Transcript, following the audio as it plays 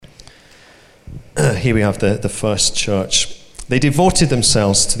here we have the first church. They devoted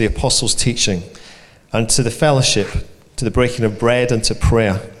themselves to the apostles' teaching and to the fellowship, to the breaking of bread and to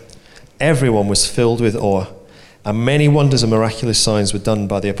prayer. Everyone was filled with awe, and many wonders and miraculous signs were done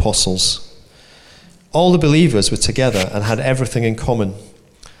by the apostles. All the believers were together and had everything in common.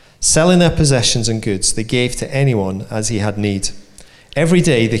 Selling their possessions and goods, they gave to anyone as he had need. Every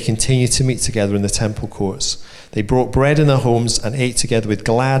day they continued to meet together in the temple courts. They brought bread in their homes and ate together with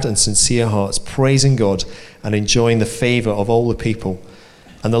glad and sincere hearts, praising God and enjoying the favor of all the people.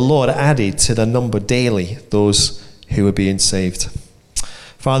 And the Lord added to their number daily those who were being saved.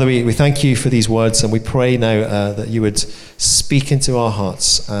 Father, we thank you for these words, and we pray now that you would speak into our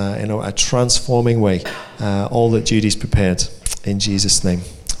hearts in a transforming way, all that Judy's prepared. In Jesus' name,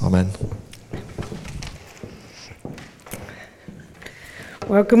 amen.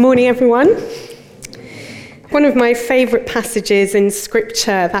 Well, good morning, everyone. One of my favourite passages in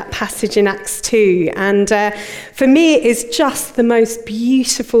Scripture, that passage in Acts 2, and for me it is just the most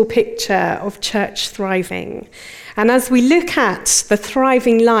beautiful picture of church thriving. And as we look at the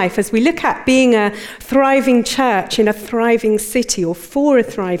thriving life, as we look at being a thriving church in a thriving city or for a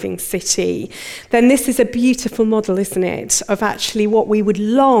thriving city, then this is a beautiful model, isn't it, of actually what we would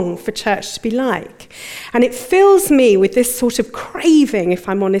long for church to be like. And it fills me with this sort of craving, if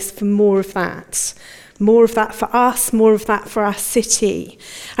I'm honest, for more of that. More of that for us, more of that for our city.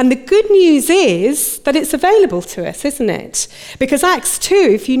 And the good news is that it's available to us, isn't it? Because Acts 2,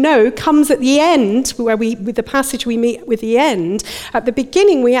 if you know, comes at the end, where with the passage we meet with the end. At the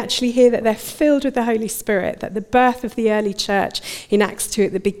beginning, we actually hear that they're filled with the Holy Spirit, that the birth of the early church in Acts 2,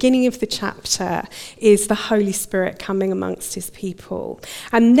 at the beginning of the chapter, is the Holy Spirit coming amongst his people.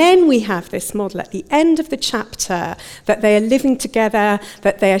 And then we have this model at the end of the chapter, that they are living together,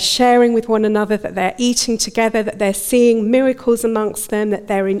 that they are sharing with one another, that they're eating together, that they're seeing miracles amongst them, that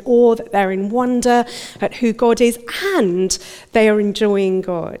they're in awe, that they're in wonder at who God is, and they are enjoying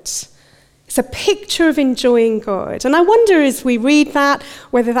God. It's a picture of enjoying God. And I wonder as we read that,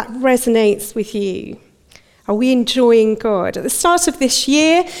 whether that resonates with you. Are we enjoying God? At the start of this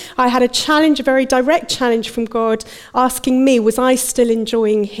year, I had a challenge, a very direct challenge from God, asking me, was I still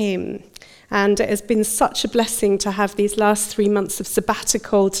enjoying him? And it has been such a blessing to have these last 3 months of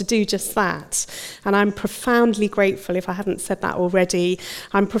sabbatical to do just that. And I'm profoundly grateful, if I haven't said that already,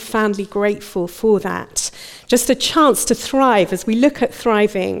 I'm profoundly grateful for that. Just a chance to thrive. As we look at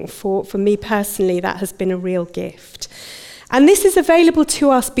thriving, for me personally, that has been a real gift. And this is available to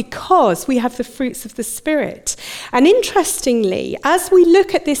us because we have the fruits of the Spirit. And interestingly, as we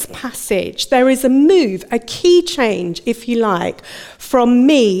look at this passage, there is a move, a key change, if you like, from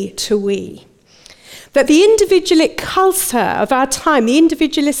me to we. That the individualistic culture of our time, the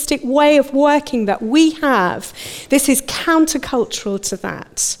individualistic way of working that we have, this is countercultural to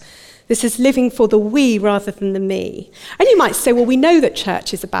that. This is living for the we rather than the me. And you might say, well, we know that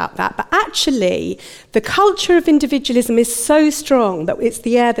church is about that. But actually, the culture of individualism is so strong that it's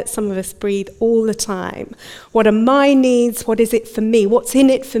the air that some of us breathe all the time. What are my needs? What is it for me? What's in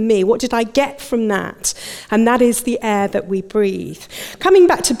it for me? What did I get from that? And that is the air that we breathe. Coming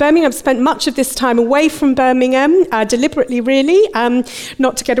back to Birmingham, I've spent much of this time away from Birmingham, deliberately really,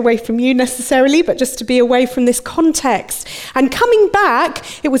 not to get away from you necessarily, but just to be away from this context. And coming back,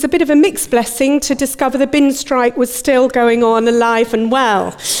 it was a bit of a mixed blessing to discover the bin strike was still going on alive and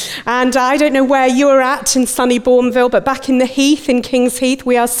well. And I don't know where you're at in sunny Bourneville, but back in the Heath, in King's Heath,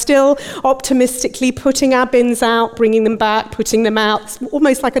 we are still optimistically putting our bins out, bringing them back, putting them out. It's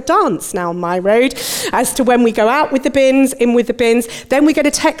almost like a dance now on my road as to when we go out with the bins, in with the bins. Then we get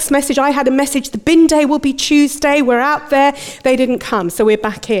a text message. I had a message, the bin day will be Tuesday. We're out there. They didn't come, so we're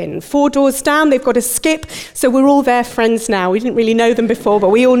back in. 4 doors down, they've got to skip, so we're all their friends now. We didn't really know them before, but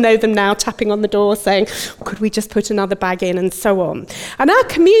we all know them now, tapping on the door saying, could we just put another bag in, and so on. And our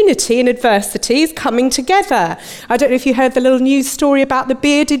community in adversity is coming together. I don't know if you heard the little news story about the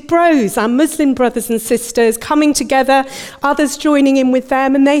bearded bros, our Muslim brothers and sisters coming together, others joining in with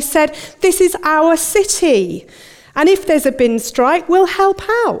them, and they said, this is our city. And if there's a bin strike, we'll help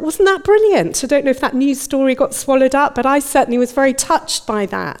out. Wasn't that brilliant? I don't know if that news story got swallowed up, but I certainly was very touched by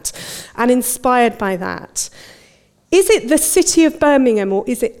that and inspired by that. Is it the city of Birmingham, or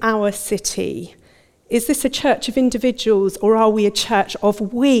is it our city? Is this a church of individuals, or are we a church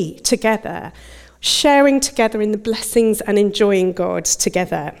of we together, sharing together in the blessings and enjoying God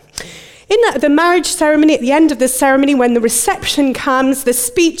together? In the marriage ceremony, at the end of the ceremony, when the reception comes, the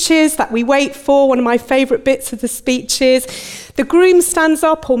speeches that we wait for, one of my favourite bits of the speeches, the groom stands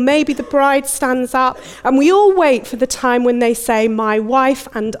up, or maybe the bride stands up, and we all wait for the time when they say, my wife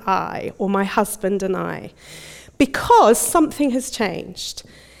and I, or my husband and I. Because something has changed.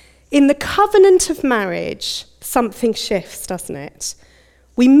 In the covenant of marriage, something shifts, doesn't it?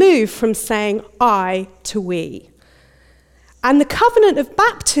 We move from saying I to we. And the covenant of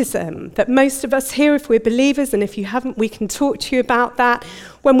baptism that most of us here, if we're believers, and if you haven't, we can talk to you about that.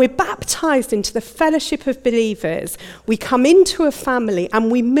 When we're baptized into the fellowship of believers, we come into a family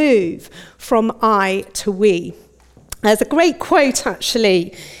and we move from I to we. There's a great quote,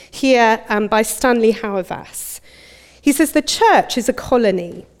 actually, here by Stanley Hauerwas. He says, the church is a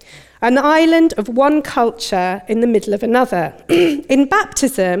colony, an island of one culture in the middle of another. In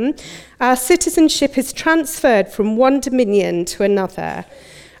baptism, our citizenship is transferred from one dominion to another,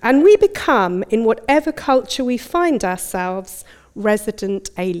 and we become, in whatever culture we find ourselves,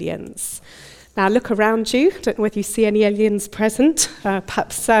 resident aliens. Now look around you. I don't know whether you see any aliens present.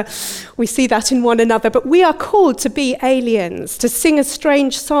 Perhaps we see that in one another. But we are called to be aliens, to sing a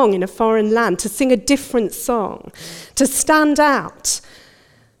strange song in a foreign land, to sing a different song, to stand out.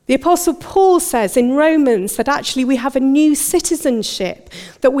 The Apostle Paul says in Romans that actually we have a new citizenship,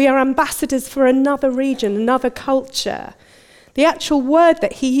 that we are ambassadors for another region, another culture. The actual word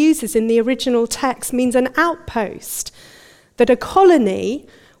that he uses in the original text means an outpost, that a colony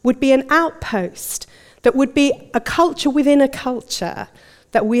would be an outpost, that would be a culture within a culture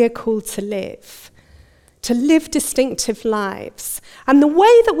that we are called to live distinctive lives. And the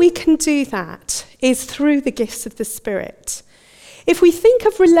way that we can do that is through the gifts of the Spirit. If we think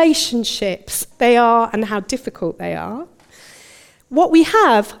of relationships, they are, and how difficult they are, what we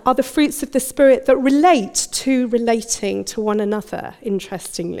have are the fruits of the Spirit that relate to relating to one another,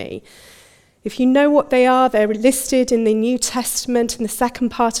 interestingly. If you know what they are, they're listed in the New Testament, in the second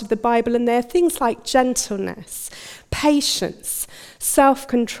part of the Bible, and they're things like gentleness, patience,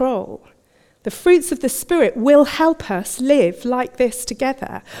 self-control. The fruits of the Spirit will help us live like this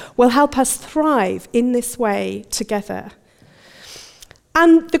together, will help us thrive in this way together.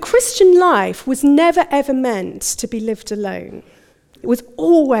 And the Christian life was never, ever meant to be lived alone. It was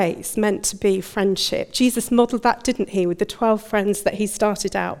always meant to be friendship. Jesus modeled that, didn't he, with the 12 friends that he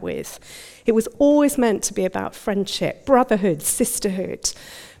started out with. It was always meant to be about friendship, brotherhood, sisterhood,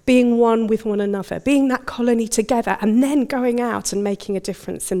 being one with one another, being that colony together, and then going out and making a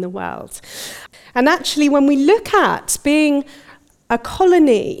difference in the world. And actually, when we look at being a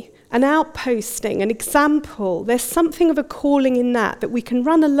colony, an outposting, an example, there's something of a calling in that we can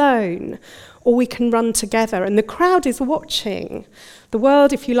run alone or we can run together. And the crowd is watching. The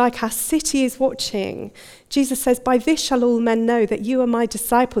world, if you like, our city is watching. Jesus says, by this shall all men know that you are my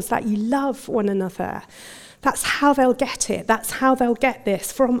disciples, that you love one another. That's how they'll get it. That's how they'll get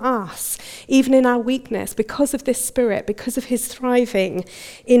this from us, even in our weakness, because of this Spirit, because of his thriving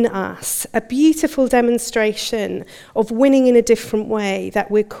in us. A beautiful demonstration of winning in a different way that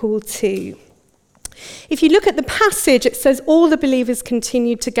we're called to. If you look at the passage, it says all the believers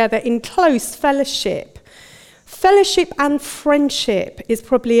continued together in close fellowship. Fellowship and friendship is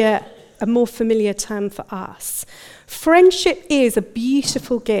probably a more familiar term for us. Friendship is a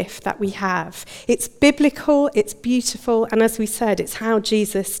beautiful gift that we have. It's biblical, it's beautiful, and as we said, it's how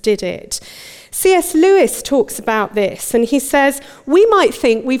Jesus did it. C.S. Lewis talks about this, and he says, we might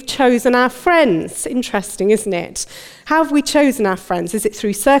think we've chosen our friends. Interesting, isn't it? How have we chosen our friends? Is it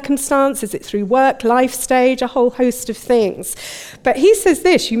through circumstance? Is it through work, life stage, a whole host of things? But he says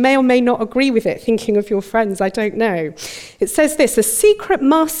this, you may or may not agree with it, thinking of your friends, I don't know. It says this, a secret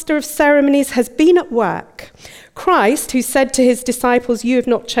master of ceremonies has been at work. Christ, who said to his disciples, you have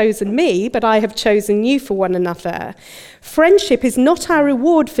not chosen me, but I have chosen you for one another. Friendship is not our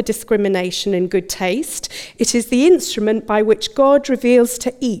reward for discrimination and good taste. It is the instrument by which God reveals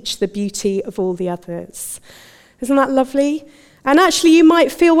to each the beauty of all the others. Isn't that lovely? And actually you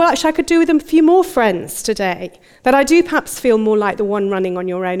might feel, well, actually I could do with a few more friends today, that I do perhaps feel more like the one running on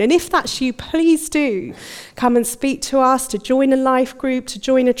your own. And if that's you, please do come and speak to us, to join a life group, to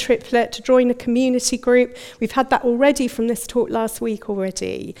join a triplet, to join a community group. We've had that already from this talk last week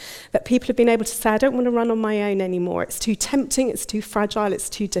already, that people have been able to say, I don't want to run on my own anymore. It's too tempting, it's too fragile, it's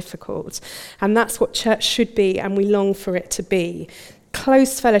too difficult. And that's what church should be, and we long for it to be.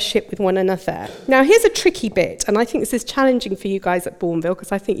 Close fellowship with one another. Now, here's a tricky bit, and I think this is challenging for you guys at Bourneville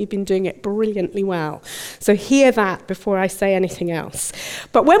because I think you've been doing it brilliantly well. So hear that before I say anything else.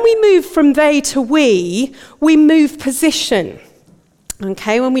 But when we move from they to we move position.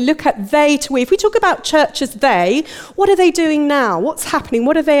 Okay, when we look at they to we, if we talk about church as they, what are they doing now? What's happening?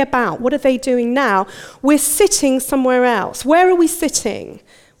 What are they about? What are they doing now? We're sitting somewhere else. Where are we sitting?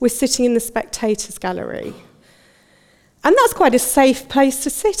 We're sitting in the spectators gallery. And that's quite a safe place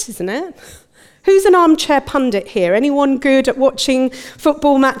to sit, isn't it? Who's an armchair pundit here? Anyone good at watching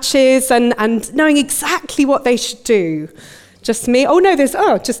football matches and knowing exactly what they should do Just me? Oh, no,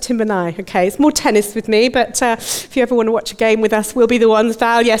 just Tim and I. Okay, it's more tennis with me, but if you ever want to watch a game with us, we'll be the ones.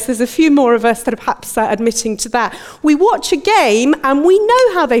 Val, yes, there's a few more of us that are perhaps admitting to that. We watch a game and we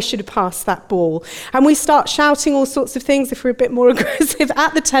know how they should have passed that ball. And we start shouting all sorts of things if we're a bit more aggressive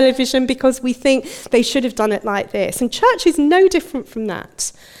at the television because we think they should have done it like this. And church is no different from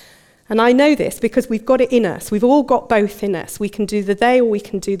that. And I know this because we've got it in us. We've all got both in us. We can do the they or we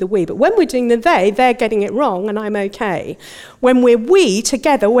can do the we. But when we're doing the they, they're getting it wrong and I'm okay. When we're we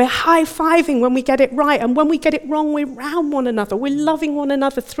together, we're high-fiving when we get it right. And when we get it wrong, we're round one another. We're loving one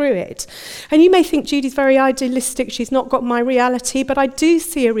another through it. And you may think Judy's very idealistic. She's not got my reality. But I do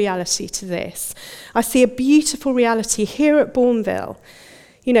see a reality to this. I see a beautiful reality here at Bourneville.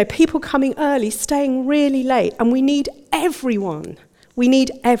 You know, people coming early, staying really late. And we need everyone. We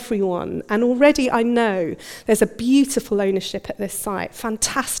need everyone. And already I know there's a beautiful ownership at this site.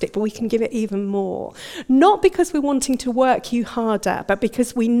 Fantastic, but we can give it even more. Not because we're wanting to work you harder, but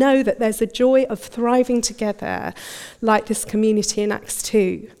because we know that there's a joy of thriving together like this community in Acts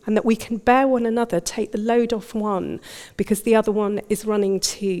 2, and that we can bear one another, take the load off one, because the other one is running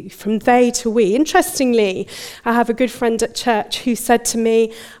too. From they to we. Interestingly, I have a good friend at church who said to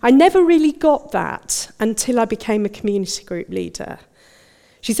me, I never really got that until I became a community group leader.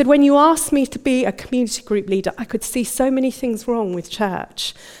 She said, when you asked me to be a community group leader, I could see so many things wrong with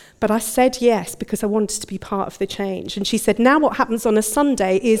church. But I said yes because I wanted to be part of the change. And she said, now what happens on a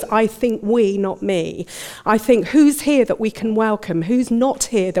Sunday is I think we, not me. I think who's here that we can welcome, who's not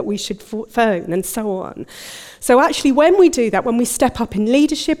here that we should phone, and so on. So actually, when we do that, when we step up in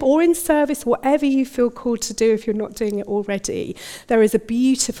leadership or in service, whatever you feel called to do if you're not doing it already, there is a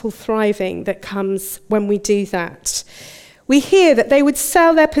beautiful thriving that comes when we do that. We hear that they would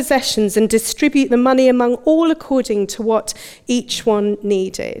sell their possessions and distribute the money among all according to what each one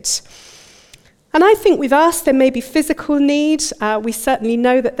needed. And I think with us, there may be physical need. We certainly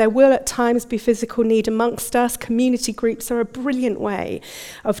know that there will at times be physical need amongst us. Community groups are a brilliant way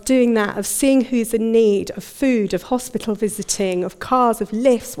of doing that, of seeing who's in need, of food, of hospital visiting, of cars, of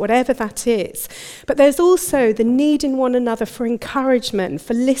lifts, whatever that is. But there's also the need in one another for encouragement,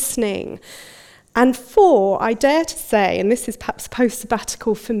 for listening, and for, I dare to say, and this is perhaps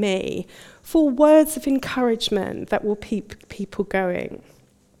post-sabbatical for me, for words of encouragement that will keep people going.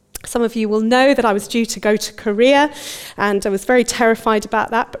 Some of you will know that I was due to go to Korea, and I was very terrified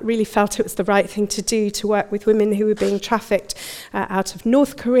about that, but really felt it was the right thing to do, to work with women who were being trafficked out of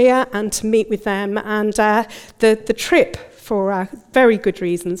North Korea and to meet with them. And the trip, for very good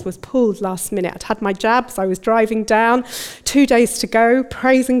reasons, was pulled last minute. I'd had my jabs, I was driving down, 2 days to go,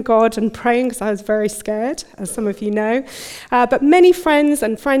 praising God and praying because I was very scared, as some of you know. But many friends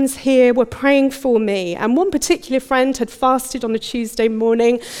and friends here were praying for me. And one particular friend had fasted on a Tuesday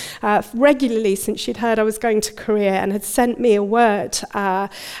morning regularly since she'd heard I was going to Korea, and had sent me a word.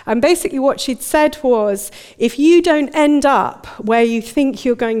 And basically what she'd said was, if you don't end up where you think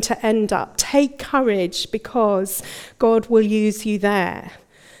you're going to end up, take courage because God will use you there.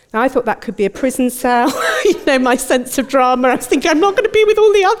 Now, I thought that could be a prison cell. You know, my sense of drama. I was thinking, I'm not going to be with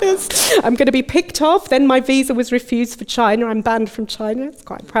all the others. I'm going to be picked off. Then my visa was refused for China. I'm banned from China. I was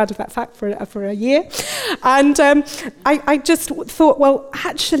quite proud of that fact for a year. And I just thought, well,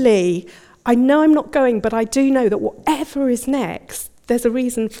 actually, I know I'm not going, but I do know that whatever is next, there's a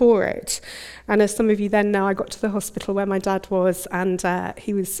reason for it. And as some of you then know, I got to the hospital where my dad was, and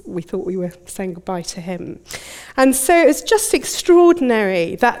we thought we were saying goodbye to him. And so it's just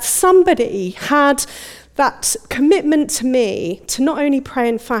extraordinary that somebody had that commitment to me to not only pray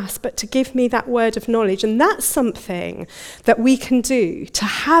and fast, but to give me that word of knowledge. And that's something that we can do to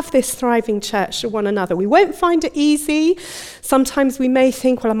have this thriving church to one another. We won't find it easy. Sometimes we may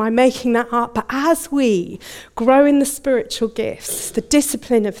think, well, am I making that up? But as we grow in the spiritual gifts, the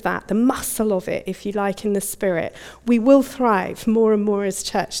discipline of that, the muscle of it, if you like, in the spirit, we will thrive more and more as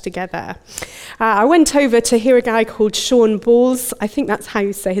church together. I went over to hear a guy called Sean Balls. I think that's how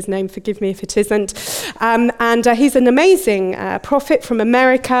you say his name. Forgive me if it isn't. And he's an amazing prophet from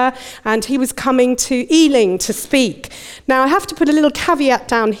America, and he was coming to Ealing to speak. Now, I have to put a little caveat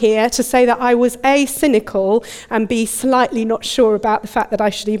down here to say that I was A, cynical, and B, slightly not sure about the fact that I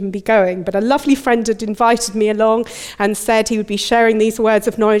should even be going. But a lovely friend had invited me along and said he would be sharing these words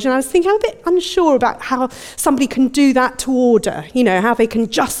of knowledge, and I was thinking, I'm a bit unsure about how somebody can do that to order, you know, how they can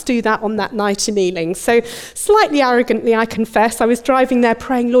just do that on that night in Ealing. So slightly arrogantly, I confess, I was driving there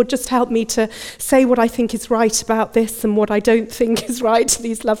praying, Lord, just help me to say what I think is right about this and what I don't think is right to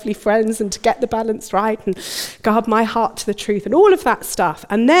these lovely friends, and to get the balance right and guard my heart to the truth and all of that stuff.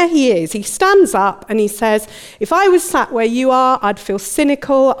 And there he is. He stands up and he says, if I was sat where you are, I'd feel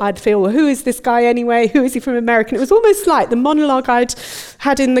cynical. I'd feel, well, who is this guy anyway? Who is he from America? And it was almost like the monologue I'd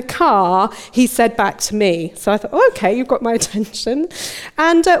had in the car, he said back to me. So I thought, oh, okay, you've got my attention.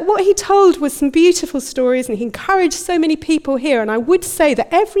 And what he told was some beautiful stories, and he encouraged so many people here. And I would say that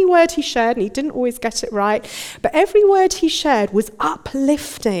every word he shared, and he didn't always get it right, but every word he shared was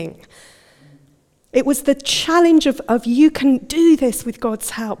uplifting. It was the challenge of you can do this with God's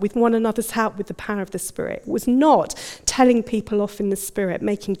help, with one another's help, with the power of the Spirit. It was not telling people off in the Spirit,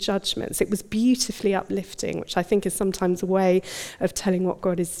 making judgments. It was beautifully uplifting, which I think is sometimes a way of telling what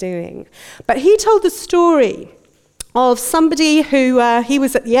God is doing. But he told the story of somebody who, he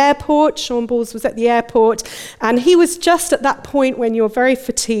was at the airport, Sean Balls was at the airport, and he was just at that point when you're very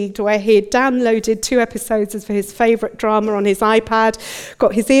fatigued, where he had downloaded 2 episodes of his favourite drama on his iPad,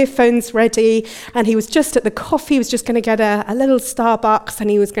 got his earphones ready, and he was just at the coffee, he was just going to get a little Starbucks, and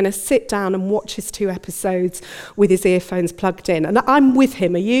he was going to sit down and watch his 2 episodes with his earphones plugged in. And I'm with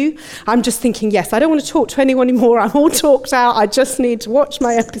him, are you? I'm just thinking, yes, I don't want to talk to anyone anymore, I'm all talked out, I just need to watch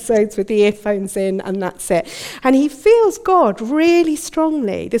my episodes with the earphones in, and that's it. And he feels God really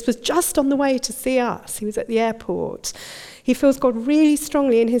strongly. This was just on the way to see us. He was at the airport. He feels God really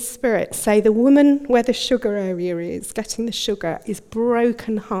strongly in his spirit say, the woman where the sugar area is, getting the sugar, is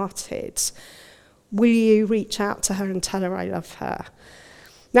broken-hearted. Will you reach out to her and tell her I love her?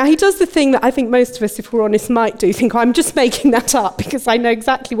 Now, he does the thing that I think most of us, if we're honest, might do. Think, I'm just making that up because I know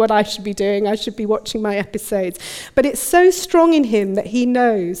exactly what I should be doing. I should be watching my episodes. But it's so strong in him that he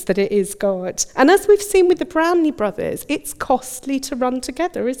knows that it is God. And as we've seen with the Brownlee brothers, it's costly to run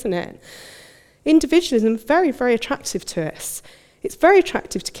together, isn't it? Individualism is very, very attractive to us. It's very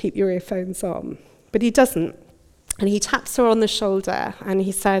attractive to keep your earphones on, but he doesn't. And he taps her on the shoulder and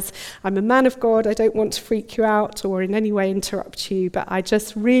he says, I'm a man of God, I don't want to freak you out or in any way interrupt you, but I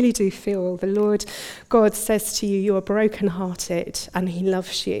just really do feel the Lord God says to you, you are brokenhearted and he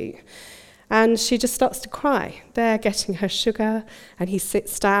loves you. And she just starts to cry. They're getting her sugar, and he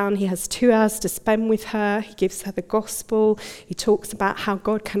sits down. He has 2 hours to spend with her. He gives her the gospel. He talks about how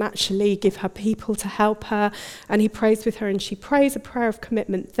God can actually give her people to help her. And he prays with her, and she prays a prayer of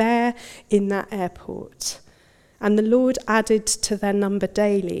commitment there in that airport. And the Lord added to their number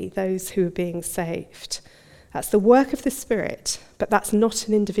daily those who were being saved. That's the work of the Spirit, but that's not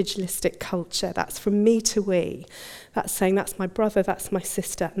an individualistic culture. That's from me to we. That's saying that's my brother, that's my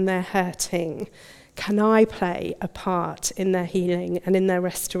sister, and they're hurting. Can I play a part in their healing and in their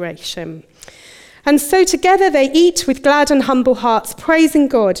restoration? And so together they eat with glad and humble hearts, praising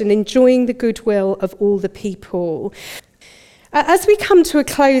God and enjoying the goodwill of all the people. As we come to a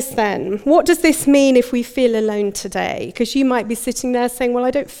close then, what does this mean if we feel alone today? Because you might be sitting there saying, well,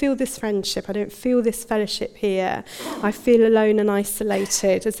 I don't feel this friendship, I don't feel this fellowship here. I feel alone and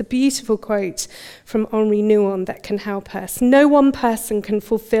isolated. There's a beautiful quote from Henri Nouwen that can help us. No one person can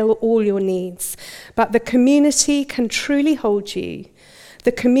fulfill all your needs, but the community can truly hold you.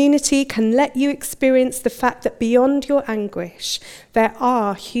 The community can let you experience the fact that beyond your anguish, there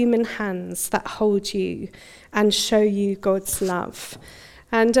are human hands that hold you and show you God's love.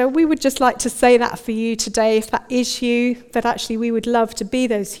 And we would just like to say that for you today, if that is you, that actually we would love to be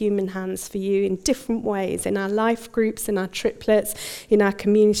those human hands for you in different ways, in our life groups, in our triplets, in our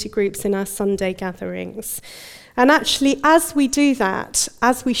community groups, in our Sunday gatherings. And actually, as we do that,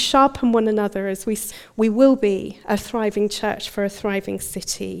 as we sharpen one another, as we will be a thriving church for a thriving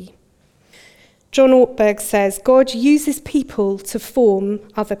city. John Ortberg says, God uses people to form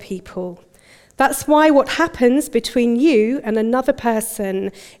other people. That's why what happens between you and another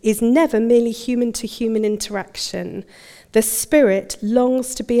person is never merely human-to-human interaction. The Spirit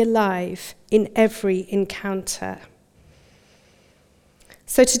longs to be alive in every encounter.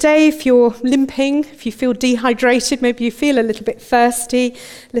 So today, if you're limping, if you feel dehydrated, maybe you feel a little bit thirsty, a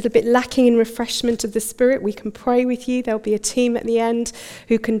little bit lacking in refreshment of the Spirit, we can pray with you. There'll be a team at the end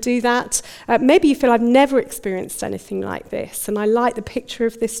who can do that. Maybe you feel, I've never experienced anything like this, and I like the picture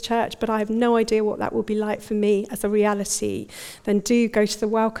of this church, but I have no idea what that will be like for me as a reality. Then do go to the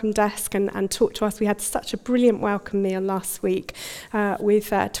welcome desk and talk to us. We had such a brilliant welcome meal last week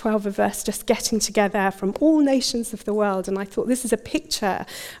with 12 of us just getting together from all nations of the world, and I thought this is a picture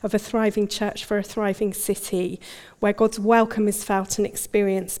picture of a thriving church for a thriving city, where God's welcome is felt and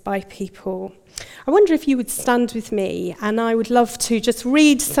experienced by people. I wonder if you would stand with me, and I would love to just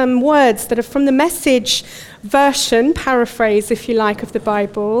read some words that are from the Message version, paraphrase if you like, of the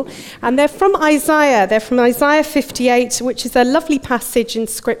Bible. And they're from Isaiah. They're from Isaiah 58, which is a lovely passage in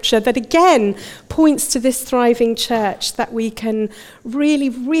Scripture that again points to this thriving church that we can really,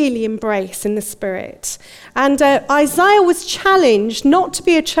 really embrace in the Spirit. And Isaiah was challenged not to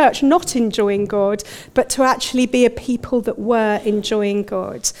be a church not enjoying God, but to actually be a people that were enjoying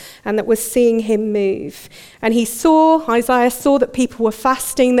God and that were seeing him move. And Isaiah saw that people were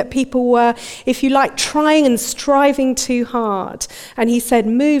fasting, that people were, if you like, trying and striving too hard. And he said,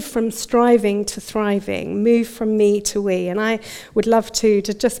 move from striving to thriving, move from me to we. And I would love to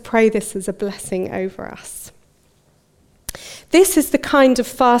just pray this as a blessing over us. This is the kind of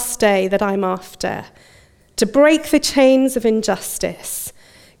fast day that I'm after, to break the chains of injustice,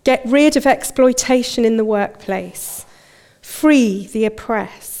 get rid of exploitation in the workplace, free the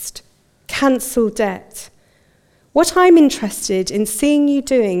oppressed, cancel debt. What I'm interested in seeing you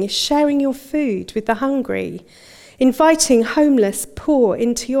doing is sharing your food with the hungry, inviting homeless, poor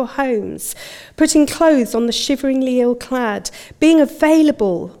into your homes, putting clothes on the shiveringly ill-clad, being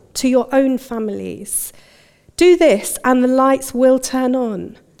available to your own families. Do this and the lights will turn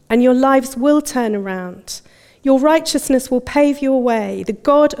on and your lives will turn around. Your righteousness will pave your way. The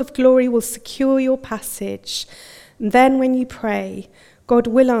God of glory will secure your passage. And then when you pray, God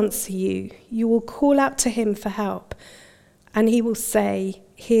will answer you. You will call out to him for help, and he will say,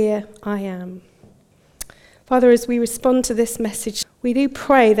 here I am. Father, as we respond to this message, we do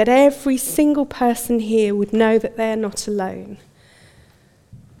pray that every single person here would know that they are not alone,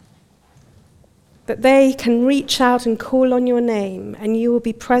 that they can reach out and call on your name, and you will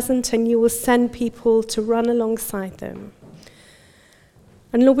be present and you will send people to run alongside them.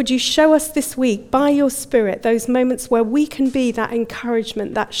 And Lord, would you show us this week, by your Spirit, those moments where we can be that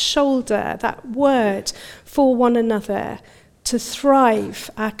encouragement, that shoulder, that word for one another to thrive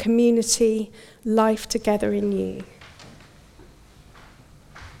our community life together in you.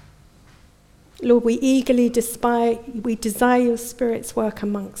 Lord, we eagerly desire your Spirit's work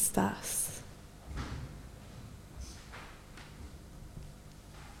amongst us.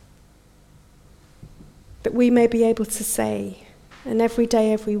 That we may be able to say, and every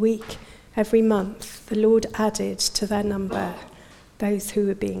day, every week, every month, the Lord added to their number those who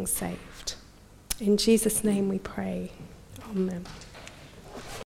were being saved. In Jesus' name we pray. Amen.